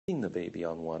the baby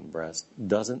on one breast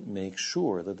doesn't make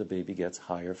sure that the baby gets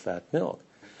higher fat milk.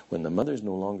 When the mothers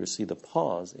no longer see the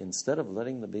pause, instead of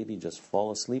letting the baby just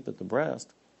fall asleep at the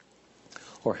breast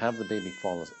or have the baby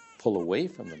pull away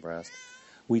from the breast,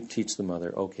 we teach the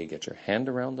mother, okay, get your hand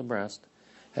around the breast,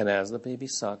 and as the baby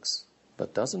sucks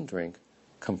but doesn't drink,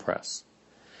 compress.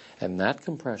 And that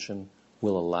compression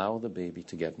will allow the baby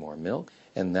to get more milk,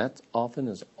 and that often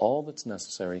is all that's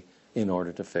necessary in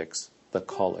order to fix the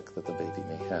colic that the baby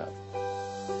may have.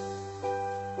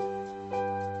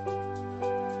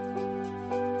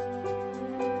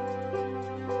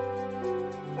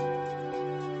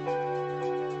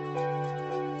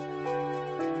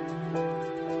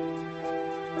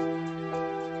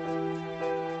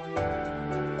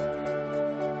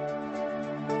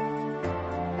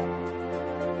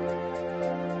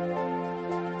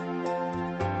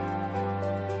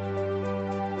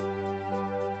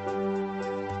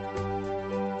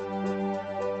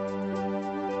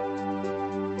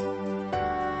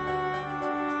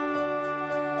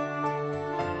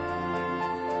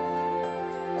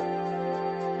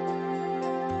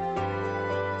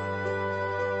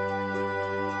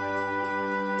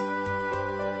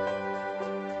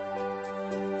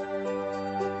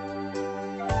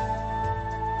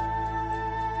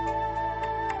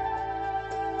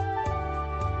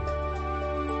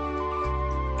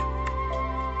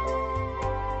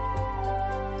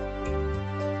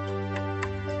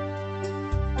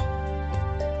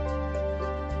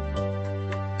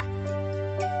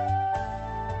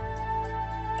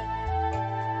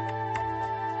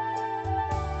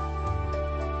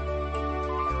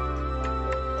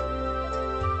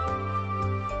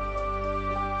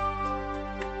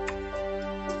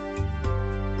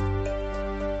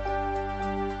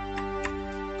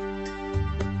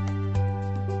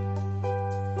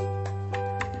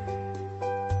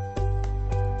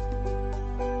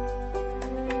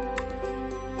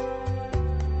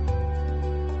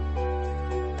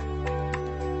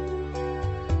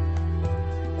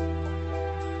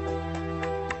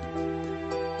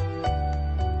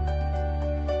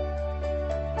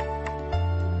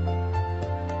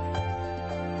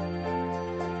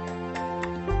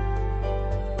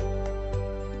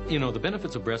 You know, the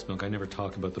benefits of breast milk, I never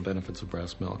talk about the benefits of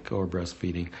breast milk or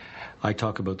breastfeeding. I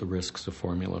talk about the risks of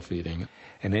formula feeding.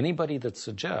 And anybody that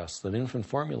suggests that infant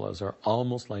formulas are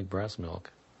almost like breast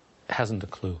milk hasn't a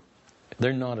clue.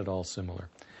 They're not at all similar.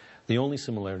 The only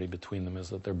similarity between them is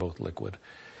that they're both liquid.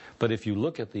 But if you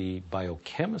look at the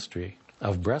biochemistry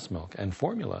of breast milk and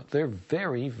formula, they're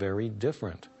very, very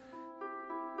different.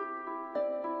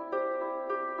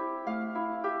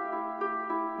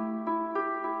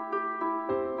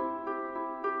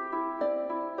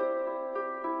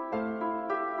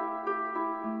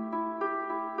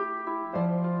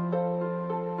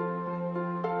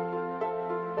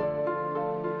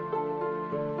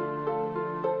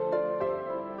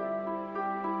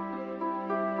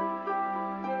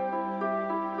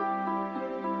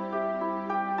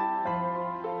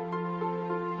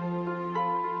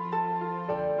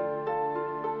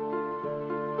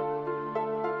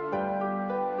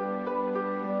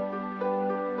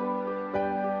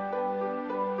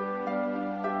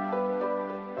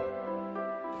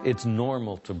 It's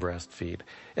normal to breastfeed.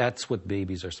 That's what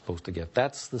babies are supposed to get.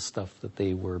 That's the stuff that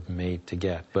they were made to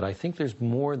get. But I think there's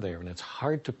more there, and it's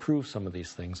hard to prove some of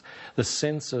these things. The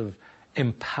sense of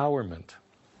empowerment,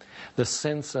 the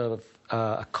sense of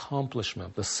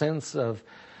accomplishment, the sense of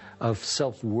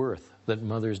self-worth that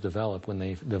mothers develop when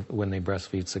they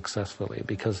breastfeed successfully.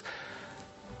 Because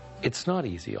it's not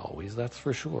easy always, that's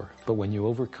for sure. But when you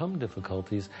overcome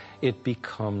difficulties, it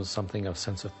becomes something of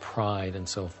sense of pride and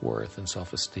self-worth and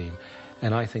self-esteem.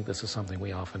 And I think this is something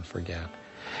we often forget.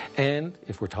 And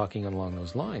if we're talking along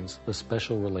those lines, the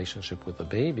special relationship with the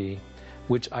baby,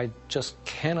 which I just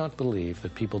cannot believe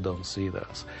that people don't see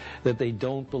this, that they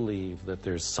don't believe that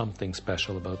there's something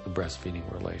special about the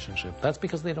breastfeeding relationship. That's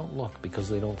because they don't look, because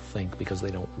they don't think, because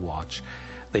they don't watch.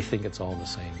 They think it's all the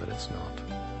same, but it's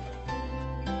not.